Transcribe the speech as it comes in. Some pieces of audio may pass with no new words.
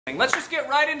Let's just get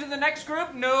right into the next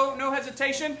group. No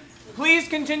hesitation. Please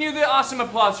continue the awesome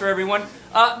applause for everyone.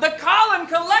 The Colin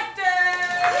Collective!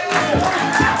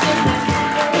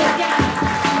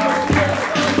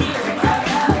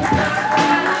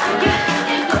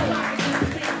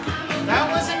 That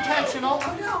was intentional.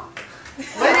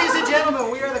 Ladies and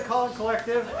gentlemen, we are the Colin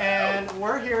Collective, and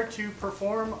we're here to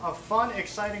perform a fun,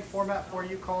 exciting format for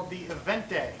you called the Event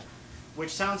Day,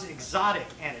 which sounds exotic,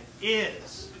 and it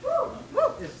is.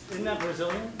 Isn't that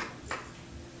Brazilian?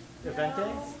 Event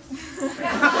Day?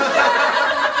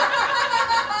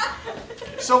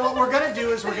 So what we're going to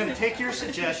do is we're going to take your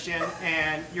suggestion,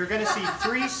 and you're going to see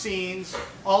 3 scenes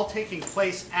all taking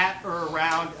place at or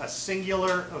around a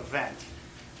singular event.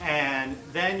 And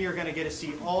then you're going to get to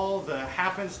see all the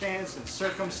happenstance and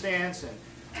circumstance and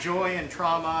joy and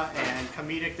trauma and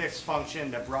comedic dysfunction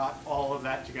that brought all of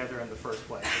that together in the first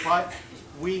place. But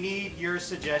we need your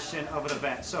suggestion of an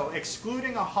event. So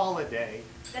excluding a holiday.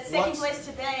 That's taking place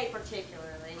today, particularly.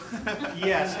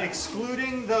 Yes,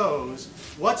 excluding those,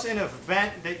 what's an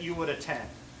event that you would attend?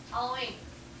 Halloween.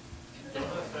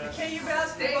 KU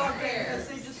basketball game, because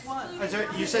they just won.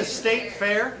 You said state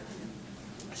fair?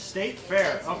 State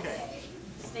fair, okay.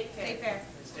 State fair. State fair.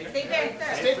 State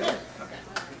fair. State fair. Okay.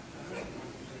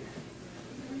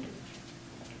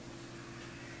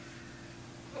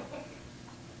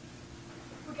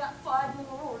 We got 5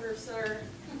 more orders, sir.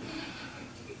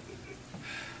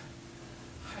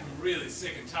 I'm really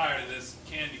sick and tired of this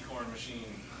candy corn machine.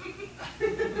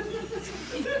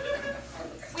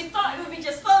 We thought it would be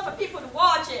just fun for people to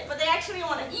watch it, but they actually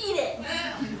want to eat it.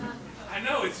 I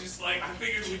know, it's just like, I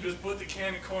figured we'd just put the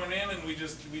candy corn in and we'd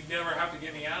never have to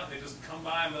get any out. They just come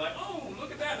by and be like, oh,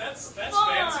 look at that, that's fancy.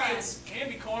 It's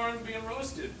candy corn being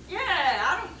roasted. Yeah,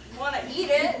 I don't want to eat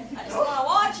it. I just want to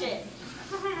watch it.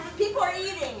 People are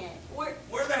eating it.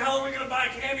 Where the hell are we going to buy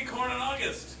candy corn in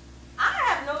August? I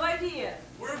have no idea.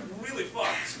 We're really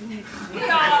fucked. We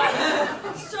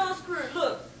are so screwed.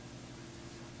 Look,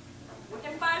 we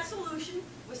can find a solution.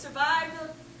 We survived the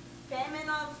famine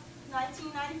of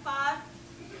 1995,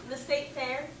 the state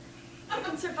fair. We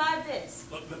can survive this.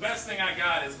 Look, the best thing I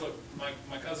got is, look,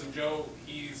 my cousin Joe,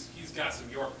 he's got some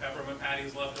York peppermint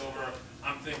patties left over.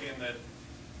 I'm thinking that,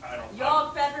 I don't know.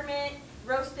 York peppermint,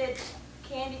 roasted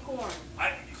candy corn.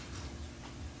 I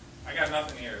got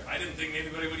nothing here. I didn't think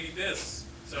anybody would eat this.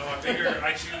 So I figure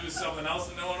I choose something else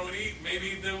that no one would eat.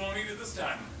 Maybe they won't eat it this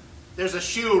time. There's a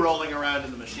shoe rolling around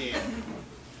in the machine.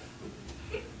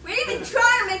 We even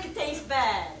try to make it taste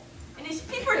bad. And these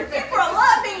people are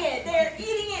loving it. They're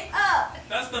eating it up.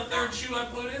 That's the 3rd shoe I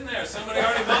put in there. Somebody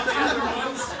already bought the other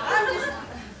ones.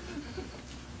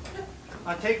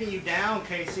 I'm taking you down,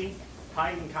 Casey.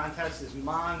 Pie eating contest is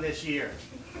mine this year.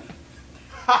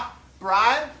 Ha!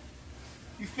 Brian?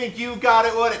 You think you got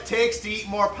it what it takes to eat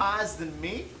more pies than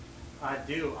me? I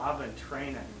do. I've been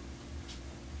training.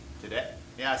 Today?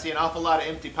 Yeah, I see an awful lot of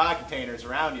empty pie containers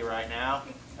around you right now.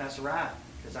 That's right,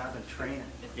 because I've been training.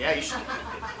 Yeah, you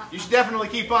should definitely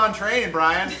keep on training,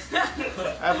 Brian. I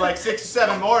have like 6 or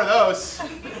 7 more of those.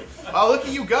 Oh, look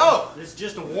at you go. This is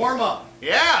just a warm-up.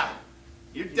 Yeah.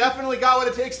 You definitely got what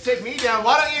it takes to take me down.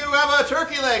 Why don't you have a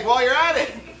turkey leg while you're at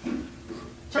it?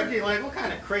 Turkey leg, what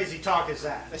kind of crazy talk is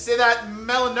that? They say that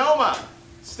melanoma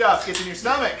stuff gets in your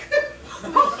stomach.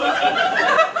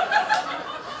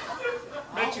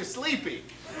 Makes you sleepy.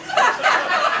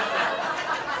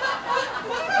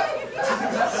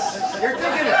 You're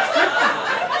thinking of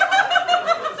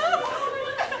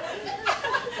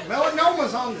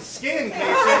melanoma's on the skin, Casey.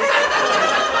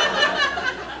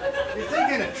 You're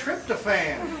thinking of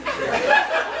tryptophan.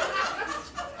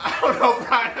 I don't know,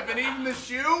 Brian. I've been eating the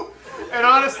shoe, and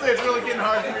honestly, it's really getting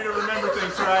hard for me to remember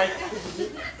things right.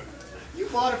 You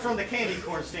bought it from the candy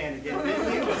corn stand again,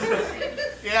 didn't you?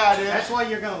 Yeah, I did. That's why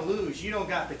you're going to lose. You don't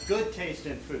got the good taste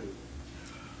in food.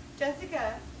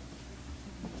 Jessica.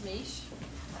 Mish.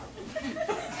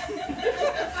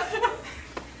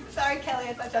 Sorry, Kelly.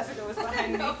 I thought Jessica was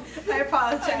behind me. I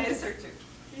apologize. I miss her too.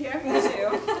 Yeah, me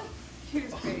too. She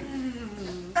was great.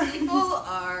 People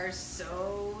are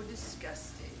so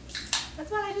disgusting. That's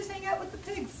why I just hang out with the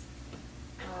pigs.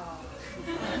 Oh.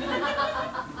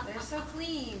 They're so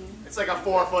clean. It's like a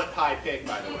 4-foot pie pig,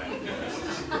 by the way.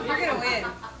 You're gonna win.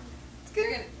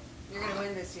 You're gonna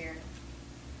win this year.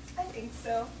 I think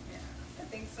so. Yeah. I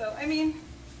think so. I mean,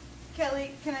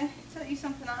 Kelly, can I tell you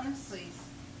something honest? Please.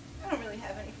 I don't really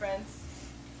have any friends.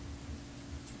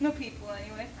 No people,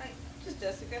 anyway. Just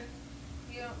Jessica.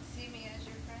 You don't see me as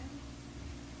your friend?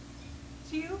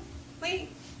 Do you? Wait,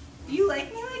 do you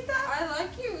like me like that? I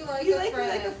like you like You a like friend.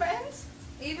 me like a friend?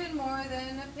 Even more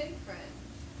than a pig friend.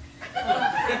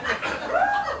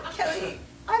 Kelly,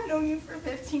 I've known you for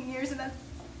 15 years, and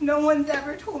no one's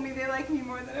ever told me they like me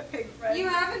more than a pig friend. You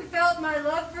haven't felt my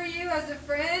love for you as a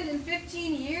friend in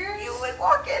 15 years? You would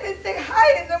walk in and say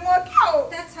hi and then walk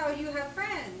out. That's how you have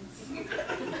friends.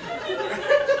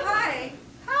 Hi.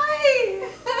 Hi.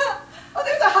 Oh,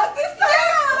 there's a hug this time?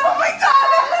 Yeah. Oh my God.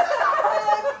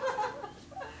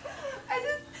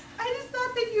 I just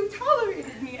thought that you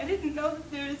tolerated me. I didn't know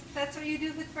that there's... That's what you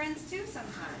do with friends too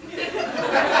sometimes.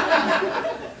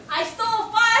 I stole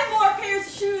 5 more pairs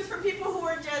of shoes from people who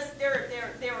were just, they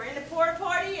were in the porta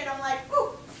potty, and I'm like,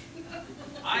 ooh.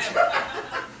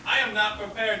 I am not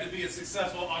prepared to be a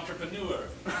successful entrepreneur.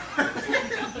 We're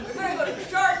gonna go to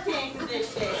Shark Tank for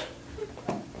this shit.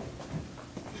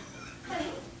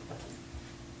 Honey,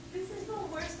 this is the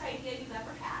worst idea you've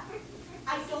ever had.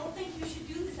 I don't think you should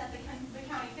do this at the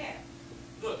county fair.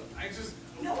 Look, I just...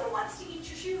 No one wants to eat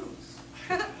your shoes.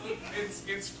 Look,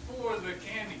 it's for the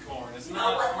candy corn. It's No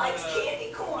not one for likes the...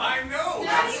 candy corn. I know.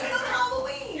 Not even on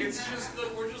Halloween. It's just,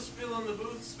 look, we're just filling the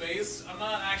booth space. I'm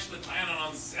not actually planning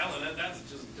on selling it. That's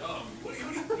just dumb. Are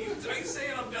you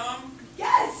saying I'm dumb?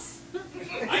 Yes.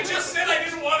 I just said I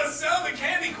didn't want to sell the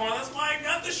candy corn. That's why I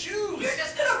got the shoes. You're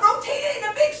just gonna rotate it in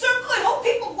a big circle and hope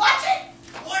people watch it?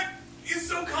 What is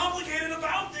so complicated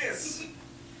about this?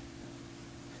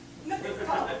 Nothing's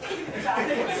complicated about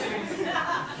it.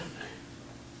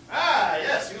 Ah,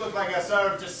 yes, you look like a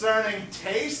sort of discerning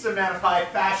taste, a man of high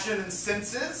fashion and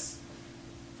senses.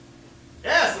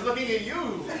 Yes, I'm looking at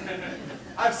you.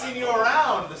 I've seen you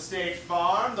around the State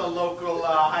Farm, the local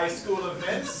high school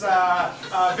events,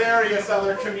 various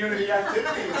other community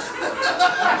activities.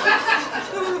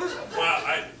 Well,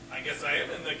 I guess I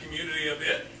am in the community a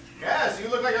bit. Yes, you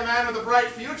look like a man with a bright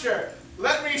future.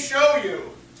 Let me show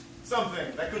you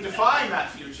something that could define that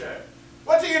future.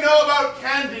 What do you know about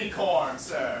candy corn,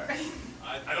 sir?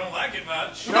 I don't like it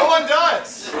much. No one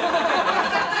does.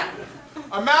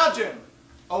 Imagine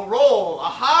a role, a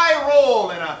high role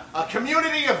in a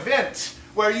community event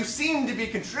where you seem to be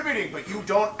contributing, but you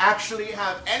don't actually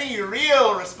have any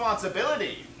real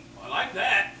responsibility. I like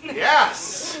that.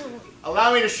 Yes.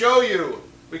 Allow me to show you.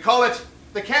 We call it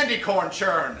the candy corn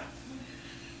churn.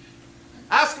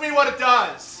 Ask me what it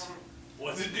does.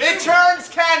 What's it do? It turns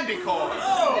candy corn.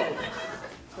 Oh!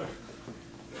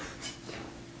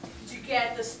 Did you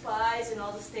get the spies in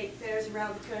all the state fairs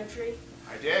around the country?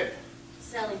 I did.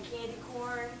 Selling candy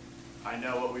corn? I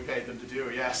know what we paid them to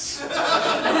do, yes.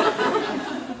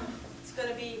 It's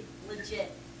gonna be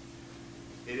legit.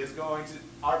 It is going to,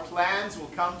 our plans will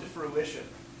come to fruition.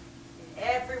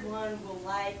 Everyone will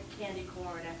like candy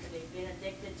corn after they've been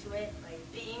addicted to it by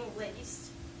being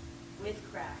laced with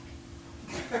crack.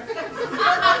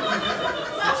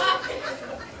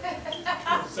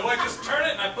 So I just turn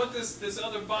it and I put this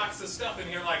other box of stuff in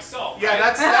here like salt. Yeah,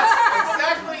 right? that's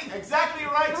exactly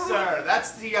right, sir.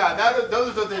 That's the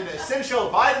those are the essential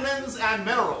vitamins and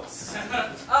minerals.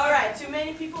 All right, too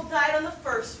many people died on the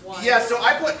first one. Yeah, so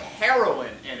I put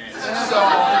heroin in it. So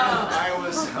I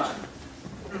was.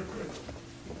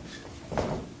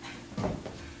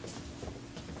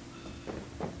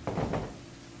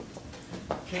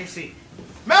 Casey,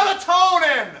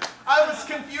 Melatonin! I was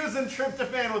confusing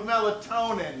tryptophan with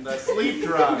melatonin, the sleep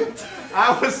drug.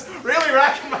 I was really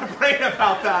racking my brain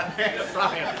about that, man,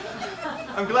 Brian.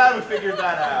 I'm glad we figured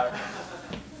that out.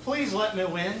 please let me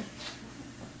win.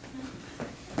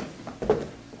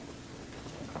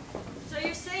 So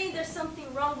you're saying there's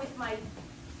something wrong with my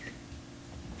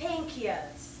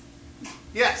pancreas?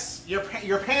 Yes, your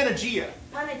Panagia.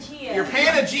 Panagia. Your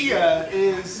Panagia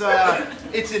is,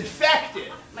 it's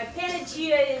infected. My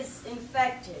Panagia is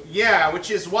infected. Yeah, which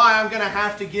is why I'm going to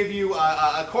have to give you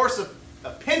a course of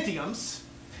Pentiums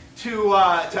to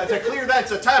clear that.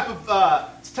 It's a type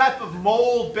of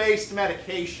mold-based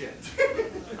medication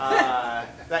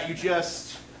that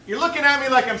you're looking at me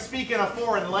like I'm speaking a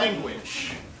foreign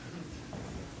language.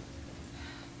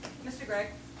 Mr. Gregg,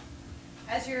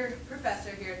 as your professor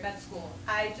here at med school,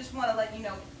 I just want to let you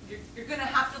know you're going to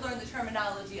have to learn the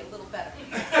terminology a little better.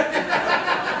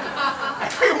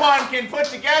 Everyone can put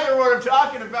together what I'm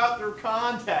talking about through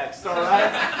context, all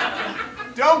right?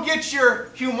 Don't get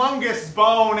your humongous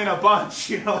bone in a bunch,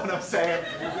 you know what I'm saying?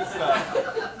 It's,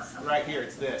 right here,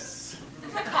 it's this.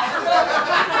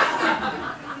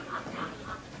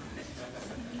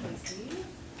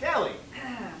 Kelly.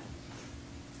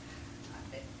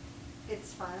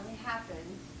 It's finally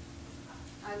happened.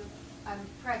 I'm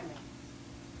pregnant.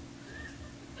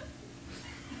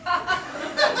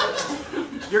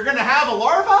 You're gonna have a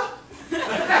larva?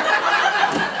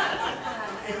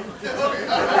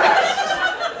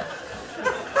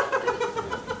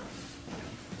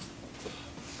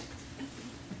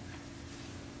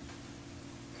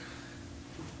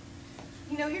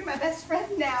 know, you're my best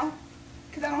friend now,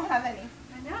 because I don't have any.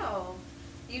 I know.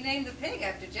 You named the pig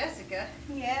after Jessica.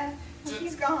 Yeah,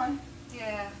 she's gone.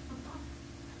 Yeah.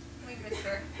 We miss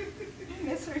her. I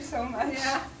miss her so much.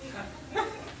 Yeah.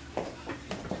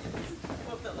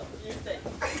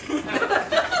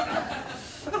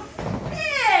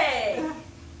 Hey!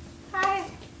 Hi.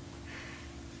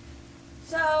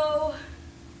 So,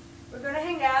 we're gonna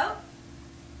hang out.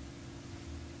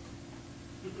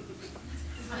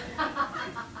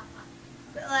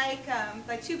 But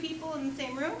like two people in the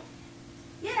same room?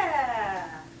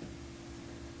 Yeah.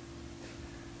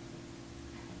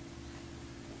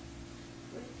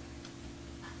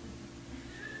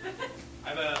 I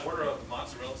have an order of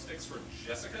mozzarella sticks for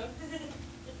Jessica.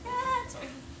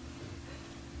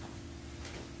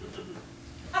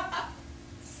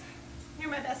 You're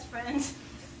my best friend.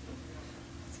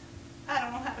 I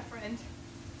don't know how to friend.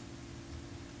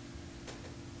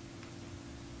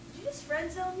 Did you just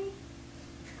friend zone me?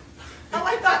 Oh,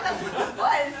 I thought that's what this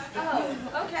was.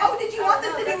 Oh, okay. Oh, did you want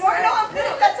this that's anymore? all No, right. I'm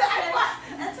good. That's what I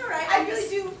want. That's all right. I really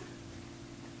do.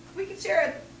 We could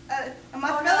share a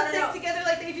mozzarella no, stick no. together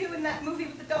like they do in that movie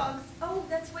with the dogs. Oh,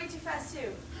 that's way too fast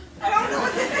too. I don't know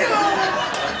what to do.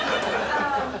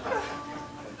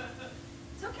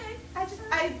 It's okay.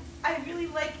 I really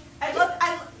like,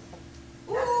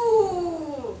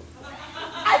 Ooh.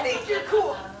 I think you're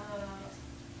cool.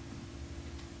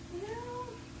 No.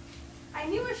 I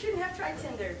knew I shouldn't have tried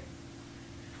Tinder.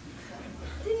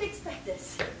 Didn't expect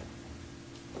this.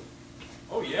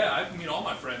 Oh yeah, I meet all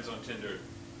my friends on Tinder.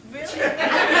 Really? It's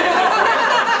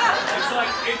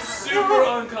like, it's super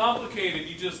uncomplicated.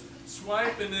 You just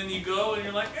swipe and then you go and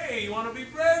you're like, hey, you want to be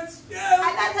friends? Yeah, And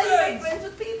let's that's be how you make friends. friends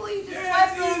with people. You just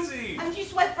Yeah, swipe it's them, easy. and you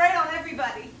swipe right on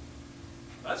everybody.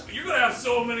 You're gonna have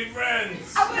so many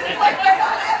friends. I'm gonna swipe right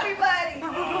on everybody.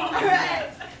 All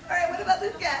right. What about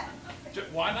this guy?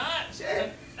 Why not?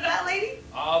 Sure. That lady?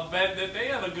 I'll bet that they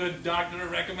have a good doctor to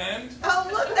recommend. Oh,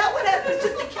 look, that one has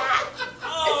just a cat.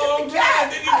 Oh, it's just a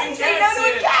cat. then you can say no cat to a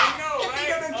sit. cat. I know, You right? say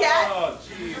no to a cat. Oh,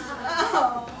 jeez.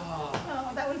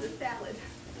 Oh, that one's a salad.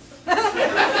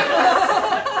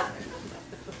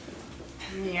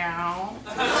 Meow.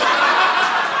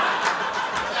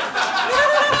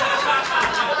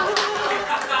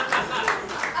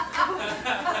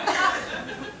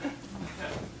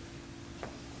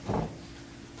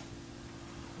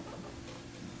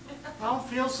 I don't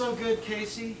feel so good,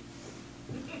 Casey.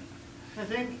 I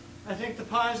think the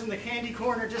pies and the candy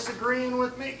corn are disagreeing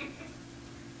with me.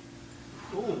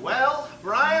 Ooh, well,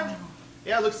 Brian,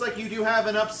 yeah, looks like you do have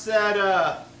an upset,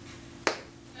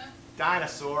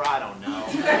 dinosaur, I don't know.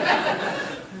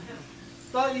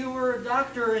 Thought you were a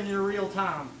doctor in your real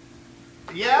time.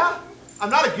 Yeah? I'm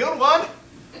not a good one.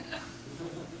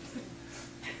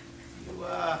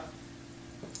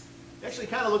 You actually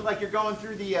kind of look like you're going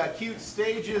through the acute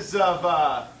stages of,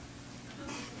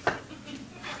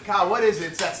 God, what is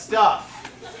it? It's that stuff.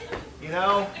 You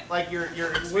know? Like you're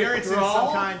experiencing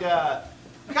some kind of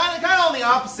on the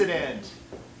opposite end.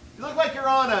 You look like you're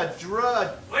on a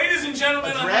drug. Ladies and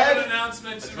gentlemen, I have an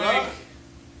announcement to make.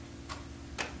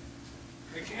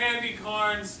 The candy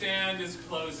corn stand is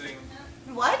closing.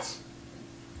 What?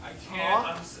 I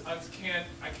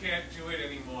can't do it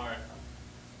anymore.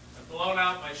 I've blown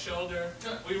out my shoulder.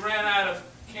 We ran out of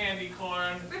candy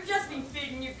corn. We've just been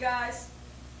feeding you guys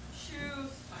shoes.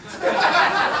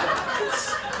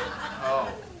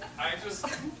 Oh. Those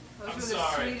I'm were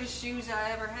sorry. the sweetest shoes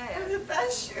I ever had. They're the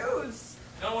best shoes.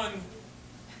 No one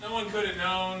could have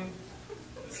known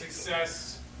the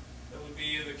success that would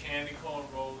be the candy corn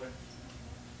roller.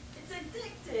 It's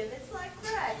addictive. It's like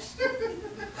crack.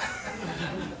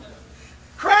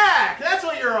 Crack! That's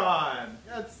what you're on!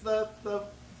 That's the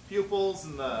pupils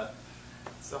and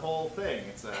it's the whole thing.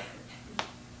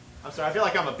 I'm sorry, I feel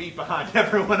like I'm a beat behind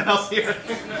everyone else here.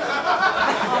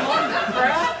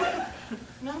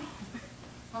 No.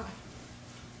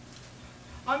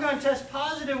 I'm going to test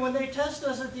positive when they test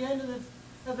us at the end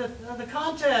of the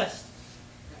contest.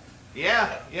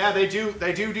 Yeah, they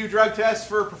do drug tests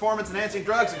for performance-enhancing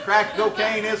drugs, and crack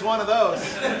cocaine is one of those.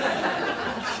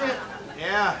 Shit.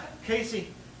 Yeah. Casey,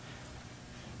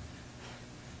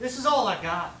 this is all I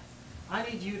got. I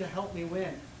need you to help me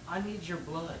win. I need your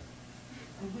blood.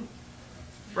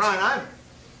 Brian,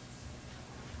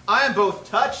 I am both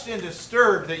touched and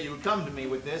disturbed that you would come to me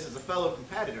with this as a fellow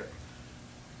competitor.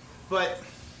 But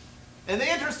in the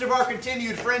interest of our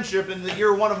continued friendship and that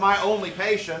you're one of my only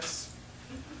patients,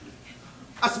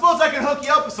 I suppose I can hook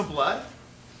you up with some blood.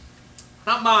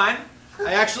 Not mine.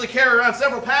 I actually carry around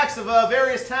several packs of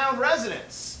various town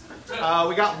residents.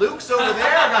 We got Luke's over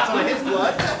there. I got some of his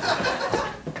blood.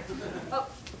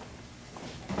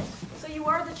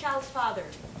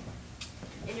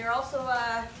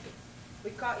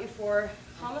 we caught you for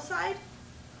homicide,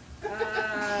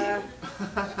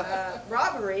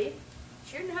 robbery,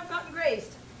 shouldn't have gotten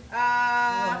grazed.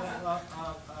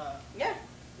 Yeah,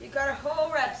 you got a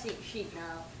whole rap sheet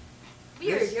now.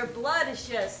 Weird, your blood has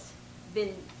just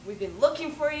been, we've been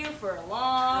looking for you for a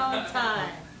long time.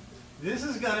 This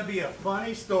is gonna be a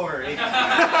funny story.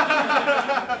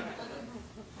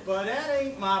 But that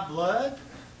ain't my blood.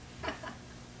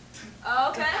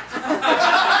 Okay.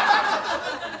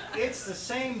 It's the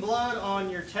same blood on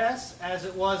your test as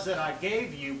it was that I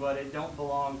gave you, but it don't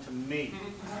belong to me.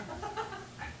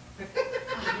 You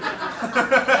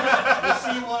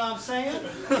see what I'm saying?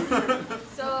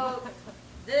 So,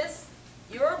 this,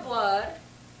 your blood,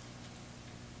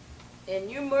 and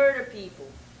you murder people.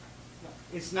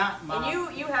 It's not my...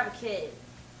 And you have a kid.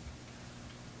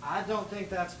 I don't think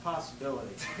that's a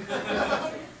possibility.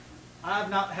 I've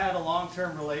not had a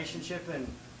long-term relationship in,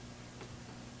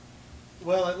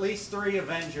 well, at least 3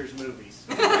 Avengers movies.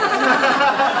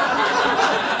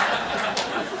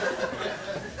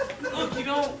 Look,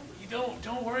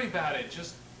 don't worry about it.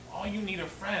 Just all you need are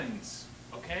friends,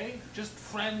 okay? Just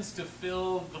friends to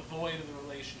fill the void of the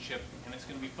relationship, and it's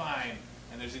gonna be fine.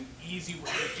 And there's an easy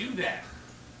way to do that.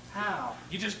 How?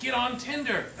 You just get on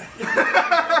Tinder.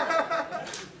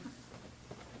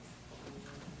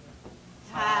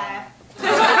 Hi.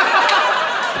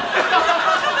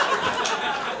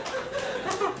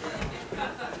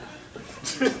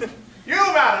 You,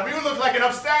 madam, you look like an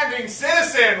upstanding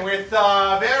citizen with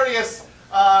various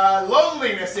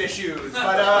loneliness issues,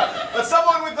 but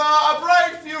someone with a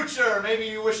bright future. Maybe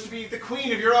you wish to be the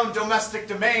queen of your own domestic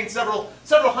domain, several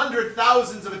hundred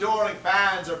thousands of adoring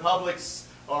fans or publics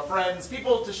or friends,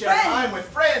 people to share time with.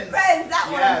 Friends. Friends, that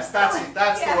one. Yes, that's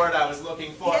the word I was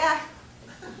looking for. Yeah.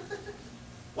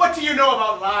 What do you know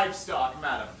about livestock,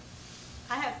 madam?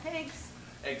 I have pigs.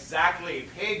 Exactly,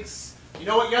 pigs. You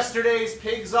know what yesterday's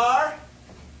pigs are?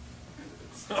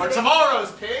 Or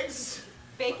tomorrow's pigs?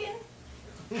 Bacon?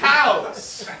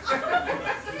 Cows.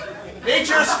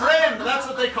 Nature's friend, that's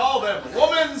what they call them.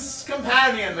 Woman's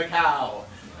companion, the cow.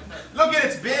 Look at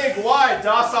its big, wide,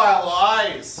 docile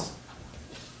eyes.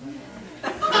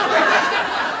 That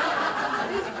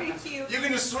is pretty cute. You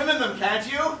can just swim in them, can't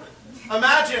you?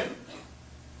 Imagine.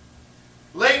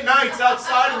 Late nights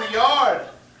outside in the yard.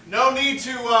 No need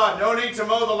to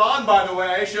mow the lawn, by the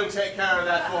way. She'll take care of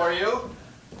that for you.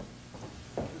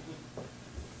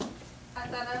 I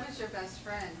thought I was your best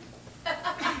friend.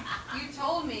 You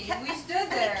told me. We stood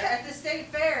there at the state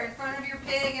fair in front of your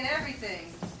pig and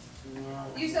everything.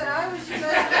 You said I was your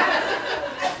best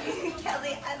friend.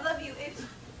 Kelly, I love you. It's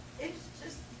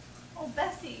just, oh,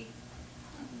 Bessie.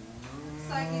 It's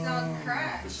like he's on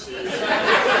crack.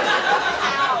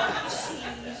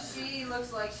 She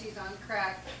looks like she's on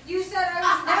crack. You said I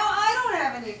was, now I don't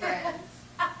have any friends.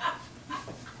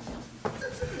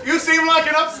 You seem like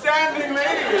an upstanding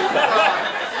lady.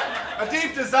 A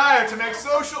deep desire to make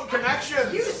social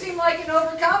connections. You seem like an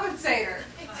overcompensator.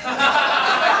 This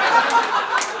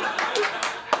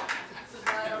is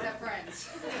why I don't have friends.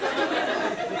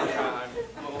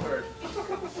 I'm a little hurt.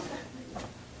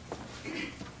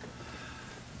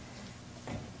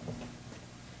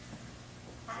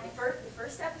 The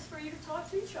first step is for you to talk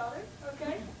to each other,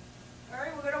 okay? All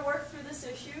right, we're going to work through this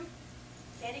issue.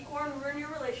 Candy corn ruin your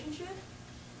relationship.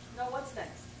 Now, what's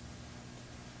next?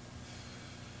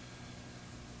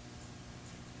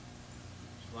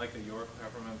 Like a York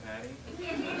peppermint patty?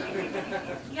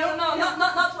 No, not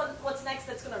what's next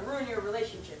that's going to ruin your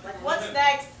relationship. Like, what's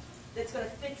next that's going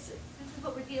to fix it? This is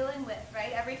what we're dealing with,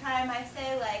 right? Every time I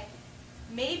say, like,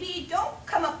 maybe don't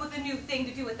come up with a new thing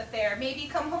to do at the fair. Maybe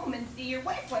come home and see your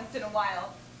wife once in a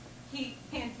while. He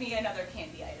hands me another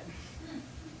candy item.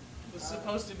 It was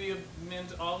supposed to be a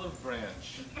mint olive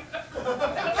branch.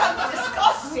 That becomes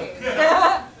disgusting.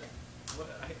 What,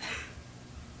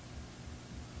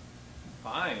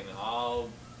 Fine,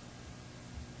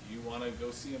 you want to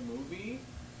go see a movie?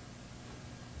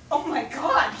 Oh my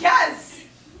God, yes!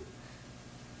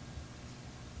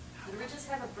 Did we just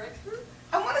have a breakthrough?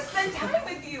 I want to spend time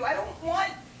with you. I don't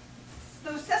want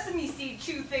those sesame seed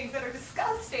chew things that are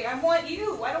disgusting. I want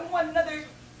you. I don't want another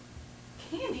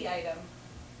candy item.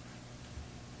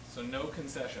 So no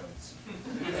concessions.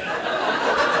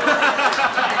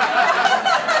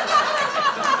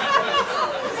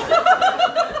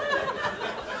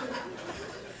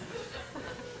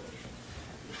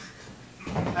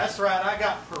 That's right, I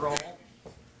got parole.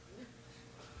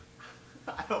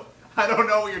 I don't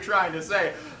know what you're trying to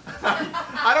say.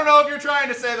 I don't know if you're trying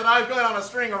to say that I've gone on a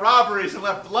string of robberies and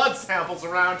left blood samples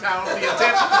around town with the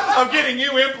intent of getting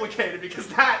you implicated, because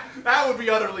that would be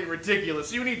utterly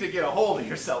ridiculous. You need to get a hold of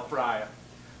yourself, Brian.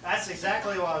 That's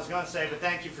exactly what I was going to say, but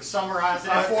thank you for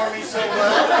summarizing it for me so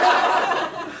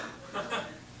well.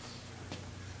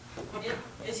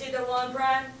 Is he the one,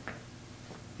 Brian?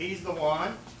 He's the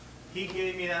one. He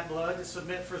gave me that blood to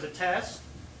submit for the test.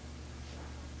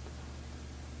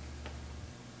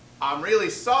 I'm really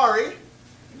sorry.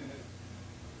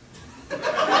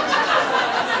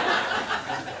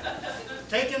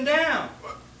 Take him down.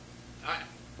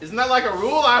 Isn't that like a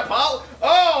rule? I apologize.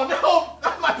 Oh, no,